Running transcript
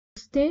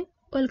नमस्ते,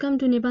 welcome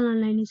to Nepal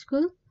online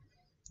school.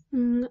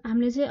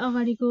 हामीले चाहिँ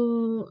अगाडिको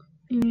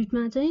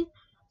युनिटमा चाहिँ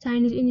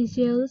चाइनिज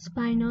इनिसियल्स,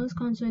 फाइनल्स,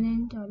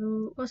 कन्सोनेन्टहरू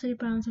कसरी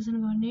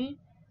प्रोनाउन्सिएसन गर्ने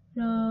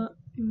र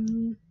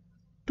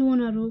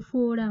टोनहरू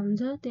फोरवटा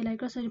हुन्छ त्यसलाई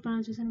कसरी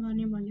प्रोनाउन्सिएसन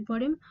गर्ने भन्ने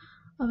पढ्यौं।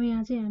 अब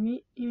यहाँ चाहिँ हामी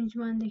युनिट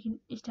 1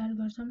 देखि स्टार्ट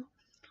गर्छौं।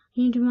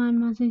 युनिट 1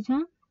 मा चाहिँ छ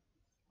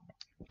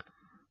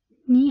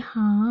नि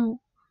हाओ।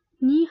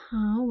 नि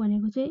हाओ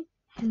भनेको चाहिँ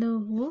हेलो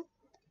हो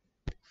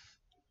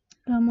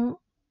र म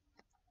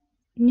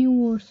न्यू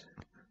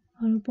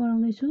वर्ड्सहरु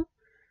पढाउँदै छु।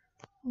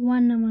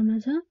 1 नम्बरमा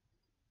छ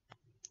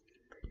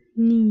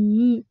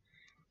नि।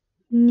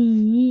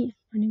 नि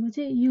भनेको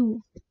चाहिँ यु।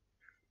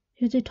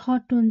 यो चाहिँ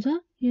थर्ड टोन छ,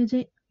 यो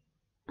चाहिँ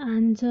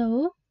हान्छ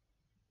हो।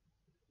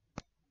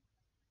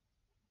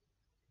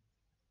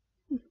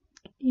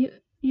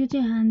 यो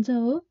चाहिँ हान्छ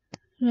हो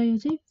र यो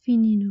चाहिँ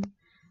फिनिन हो।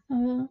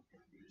 अब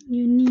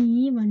यो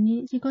नि भन्ने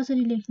चाहिँ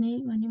कसरी लेख्ने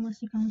भन्ने म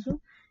सिकाउँछु।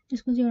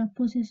 यसको चाहिँ एउटा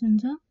प्रोसेस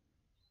हुन्छ।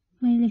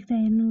 मैले लेख्दा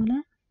हेर्नु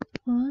होला।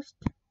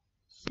 First,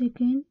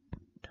 second,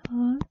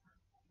 third,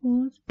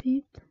 fourth,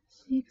 fifth,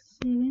 sixth,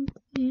 seventh,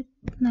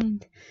 eighth,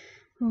 ninth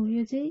हो।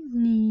 यो चाहिँ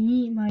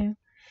नि भयो।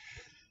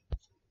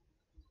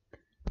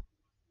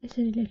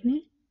 यसरी लेख्ने।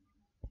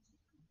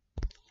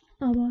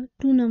 अब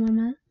 2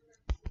 नम्बरमा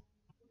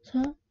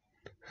छ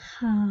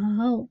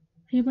हाओ।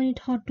 यो पनि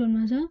थर्ड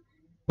टोनमा छ।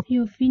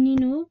 यो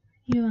फिनिन हो,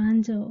 यो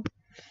हान्छ हो।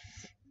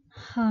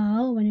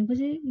 हाओ भनेको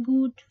चाहिँ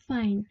गुड,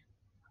 फाइन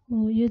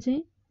हो। यो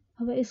चाहिँ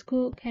अब यसको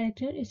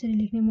क्यारेक्टर यसरी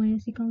लेख्ने म यहाँ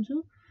सिकाउँछु।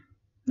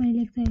 मैले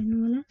लेख्दा हेर्नु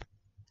होला।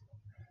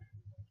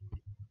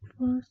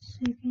 First,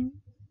 second,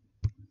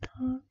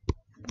 third,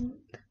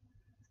 fourth,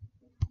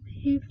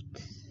 fifth,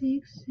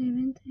 sixth,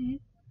 seventh,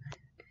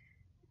 eighth.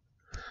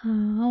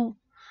 हाओ।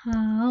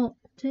 हाओ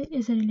चाहिँ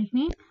यसरी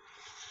लेख्ने।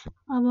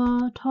 अब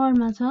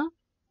थर्डमा छ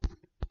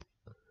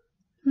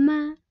मा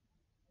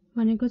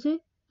भनेको चाहिँ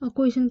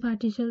क्वेशन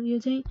पार्टिसिपल। यो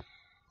चाहिँ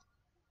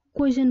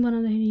क्वेशन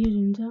बनाउँदाखेरि युज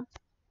हुन्छ।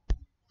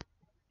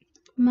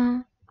 मा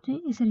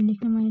चाहिँ यसरी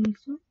लेख्ने मैले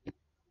लेख्छु।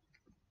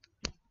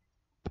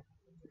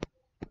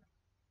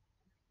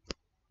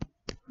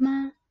 मा।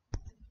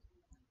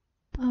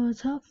 अब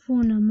छ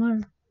फोन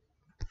नम्बर।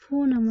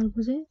 फोन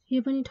नम्बरको चाहिँ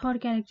यो पनि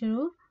थर्ड क्यारेक्टर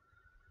हो।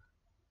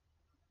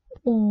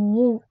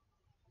 ओ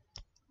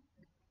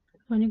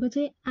भनेको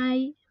चाहिँ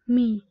आई,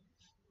 मी।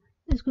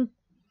 यसको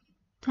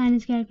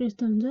चाइनिज क्यारेक्टर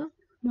यस्तो हुन्छ।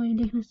 म यो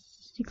लेख्न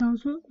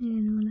सिकाउँछु,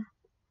 हेर्नु होला।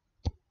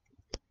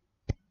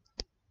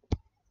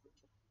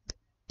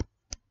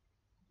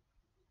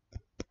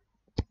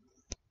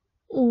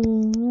 ओ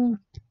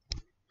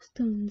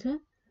यस्तो हुन्छ।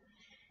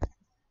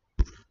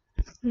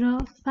 र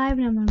 5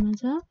 नम्बरमा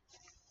छ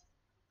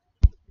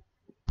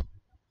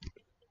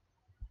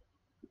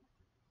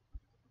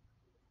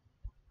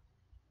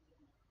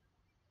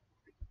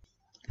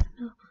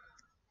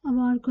अब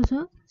अर्को छ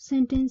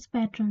सेन्टेन्स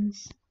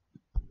प्याटर्न्स।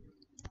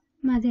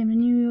 माथि हामीले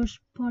न्यू इयर्स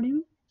पढ्यौं।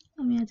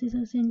 अब यहाँ चाहिँ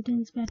छ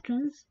सेन्टेन्स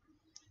प्याटर्न्स।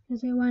 यो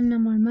चाहिँ 1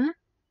 नम्बरमा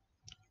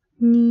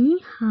नि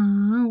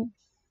हाओ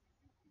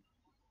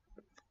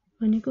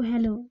भनेको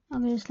हेलो।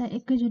 अब यसलाई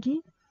एकैचोटी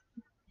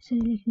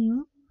यसरी लेख्ने हो।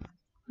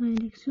 म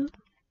लेख्छु।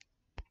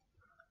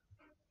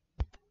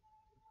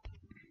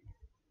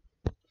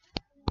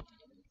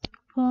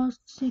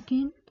 First,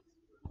 second,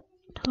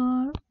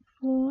 third,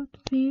 fourth,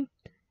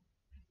 fifth,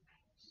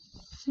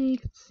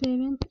 sixth,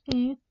 seventh,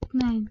 eighth,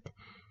 ninth.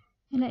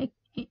 यसलाई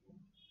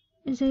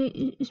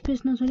यसरी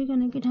स्पेस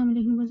नछोडिकन एकै ठाउँमा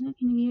लेख्नुपर्छ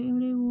किनकि यो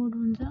एउटै वर्ड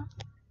हुन्छ।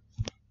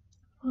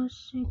 First,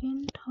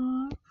 second,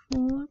 third,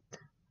 fourth,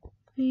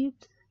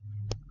 fifth,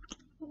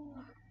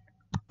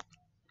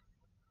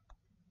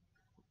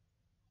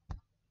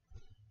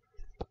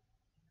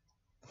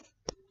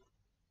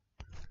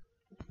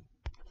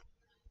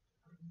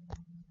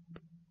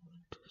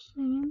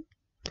 seventh,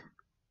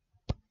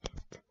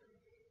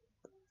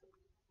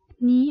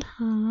 नि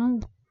हाओ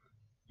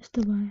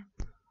यस्तो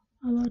भयो।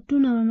 अब 2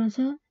 नम्बरमा छ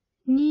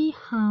नि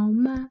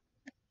हाओमा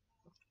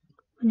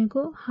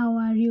भनेको हाउ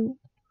आर यु।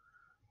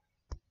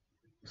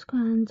 यसको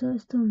आन्सर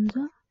यस्तो हुन्छ।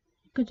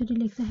 एकैचोटी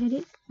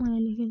लेख्दाखेरि म यहाँ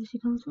लेखेर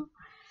सिकाउँछु।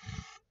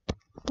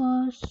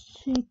 First,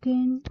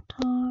 second,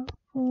 third,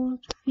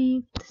 fourth,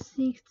 fifth,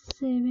 sixth,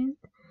 seventh,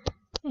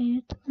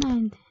 eighth,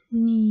 ninth.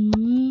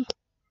 नि।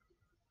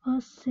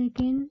 First,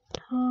 second,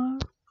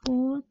 third,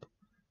 fourth,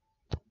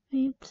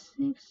 fifth,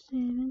 sixth,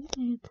 seventh,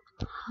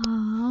 eighth.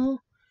 How.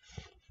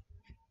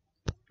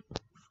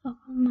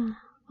 मा।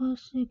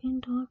 First,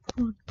 second, third,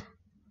 fourth,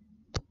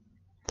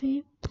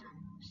 fifth,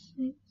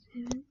 sixth,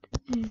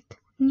 seventh, eighth.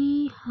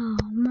 नि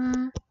हाओमा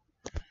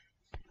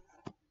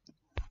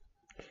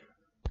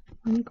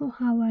भनेको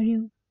हाउ आर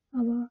यु।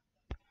 अब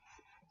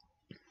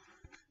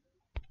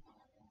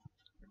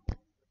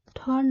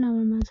थर्ड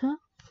नम्बरमा छ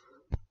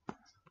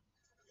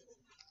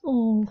ओ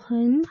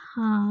हन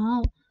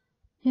हाओ।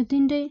 यो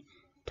तीनटै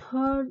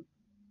थर्ड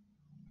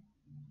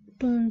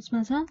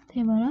टोन्समा छ,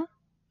 त्यही भएर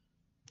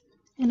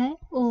यसलाई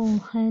ओ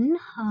हन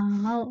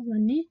हाओ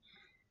भन्ने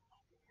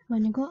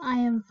भनेको आई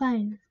एम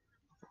फाइन।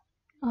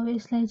 अब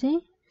यसलाई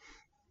चाहिँ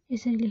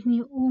यसरी लेख्ने।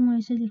 ओ म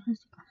यसरी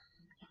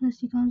लेख्न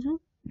सिकाउँछु।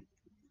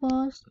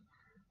 First,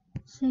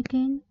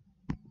 second,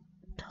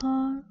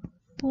 third,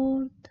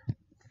 fourth,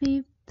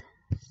 fifth,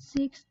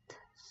 sixth,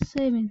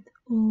 seventh.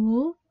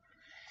 O.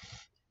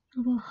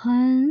 अब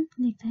हन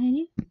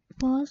लेख्दाखेरि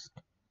first,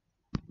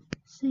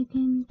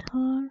 second,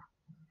 third,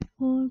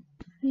 fourth,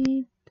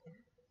 fifth,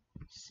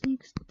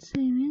 sixth,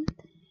 seventh,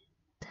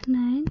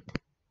 ninth,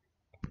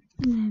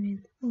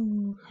 11th. O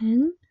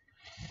हन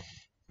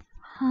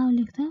how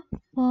लेख्दा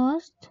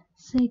first,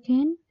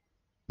 second,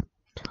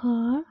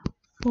 third,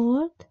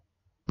 fourth,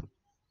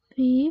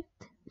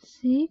 fifth,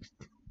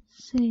 sixth,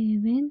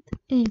 seventh,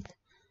 eighth.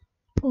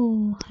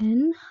 O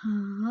and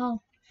how.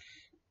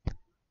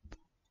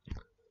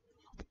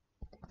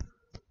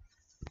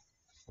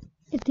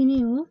 यति नै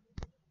हो।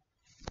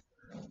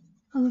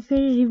 अब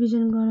फेरि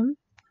रिभिजन गरौँ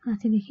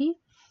माथिदेखि।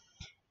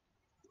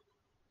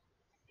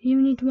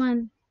 युनिट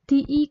 1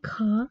 टिई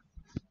ख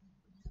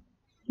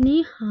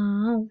नि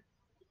हाउ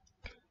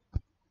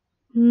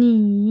नि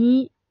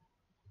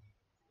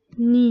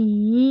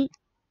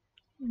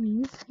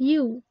means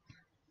you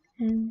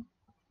and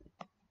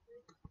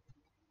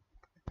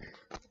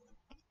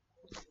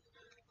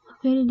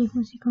फेरि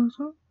लेख्न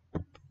सिकाउँछु।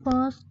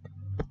 First,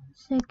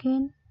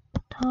 second,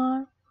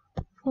 third,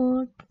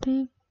 fourth,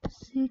 fifth,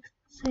 sixth,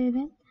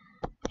 seventh,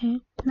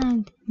 at,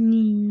 ninth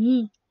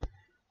नि।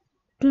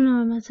 2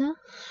 नम्बरमा छ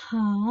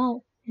हाउ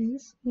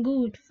means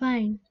good,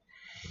 fine.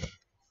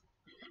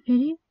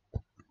 फेरि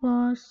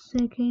first,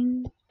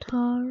 second,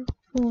 third,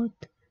 fourth,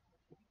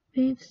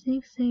 fifth,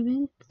 sixth,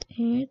 seventh,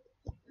 at,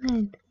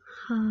 ninth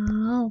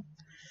how.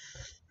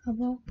 अब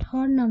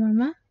थर्ड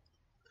नम्बरमा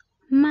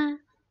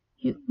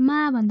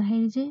मा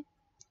भन्दाखेरि चाहिँ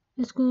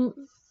यसको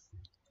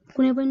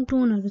कुनै पनि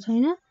टोनहरु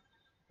छैन,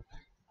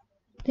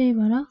 त्यही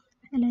भएर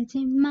यसलाई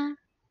चाहिँ मा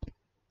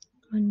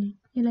भन्ने,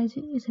 यसलाई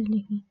चाहिँ यसरी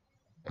लेख्ने।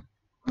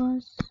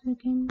 First,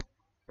 second,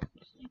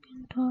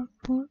 third,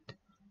 fourth,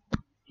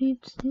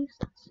 fifth,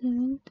 sixth,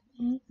 seventh,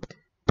 at,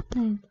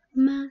 ninth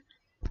मा।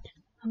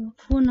 अब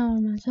 4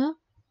 नम्बरमा छ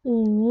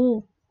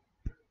ओ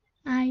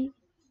आई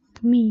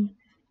मी।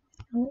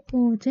 अब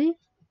ओ चाहिँ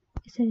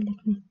यसरी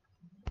लेख्ने।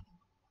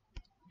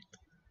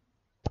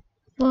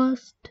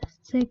 First,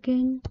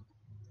 second,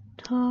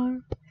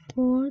 third,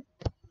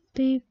 fourth,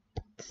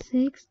 fifth,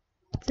 sixth,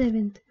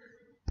 seventh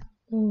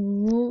ओ।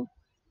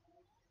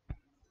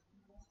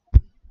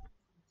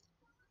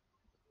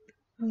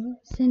 अब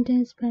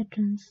सेन्टेन्स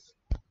प्याटर्न्स।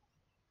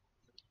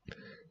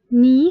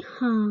 नि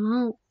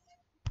हाउ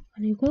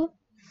भनेको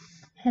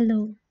हेलो।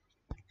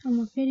 अब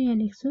म फेरि यहाँ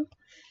लेख्छु।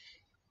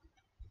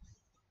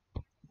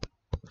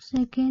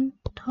 Second,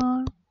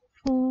 third,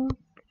 fourth,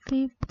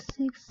 fifth,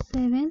 sixth,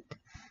 seventh.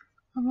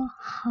 अब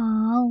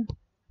how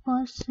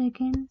first,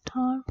 second,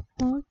 third,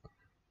 fourth,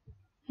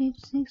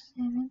 fifth, sixth,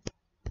 seventh,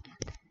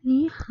 at नि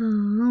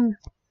हाउ।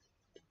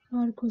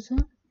 अर्को छ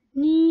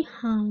नि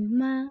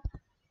हाउमा।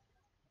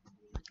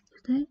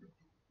 यसरी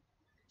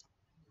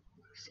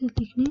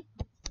लेख्ने।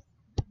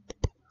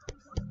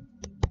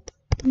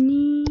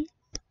 नि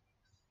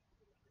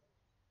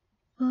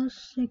first,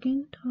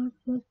 second, third,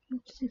 fourth,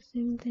 fifth, sixth,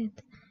 seventh,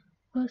 at.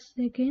 First,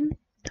 second,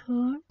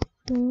 third,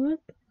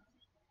 fourth,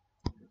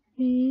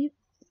 fifth,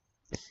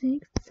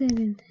 sixth,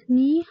 seventh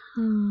नि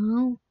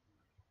how.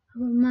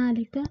 अब मा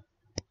लेख्दा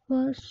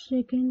first,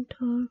 second,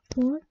 third,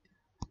 fourth,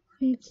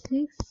 fifth,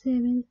 sixth,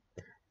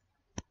 seventh,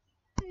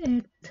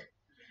 at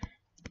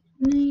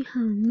नि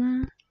हाउमा।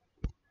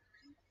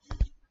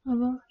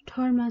 अब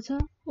थर्डमा छ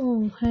ओ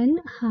and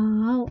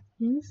how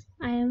means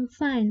I am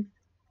fine.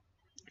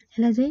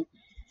 यसलाई चाहिँ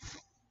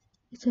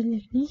यसरी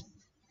लेख्ने।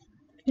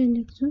 फेरि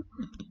लेख्छु।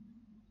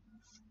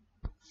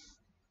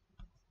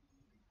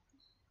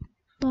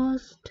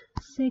 First,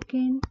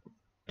 second,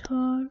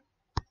 third,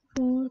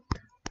 fourth,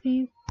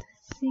 fifth,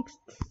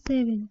 sixth,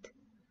 seventh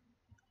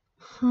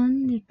हन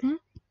लेख्दा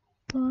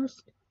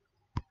first,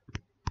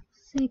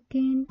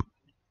 second,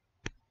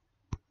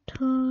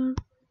 third,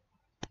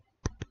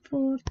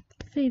 fourth,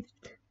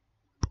 fifth,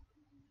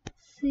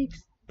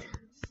 sixth,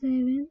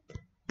 seventh,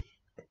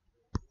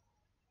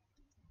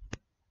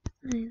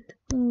 ninth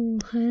oh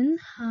and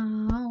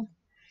how.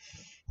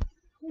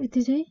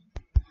 यति चाहिँ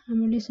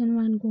हाम्रो लेसन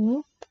 1 को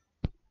हो।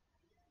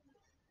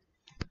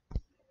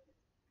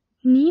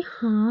 नि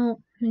how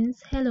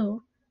means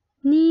hello.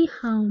 Ni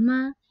hao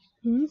ma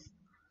means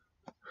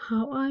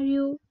how are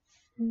you?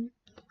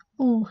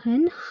 Oh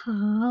and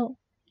how?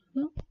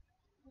 So,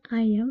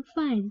 I am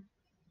fine.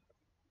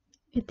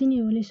 यति नै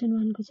हो लेसन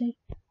 1 को चाहिँ।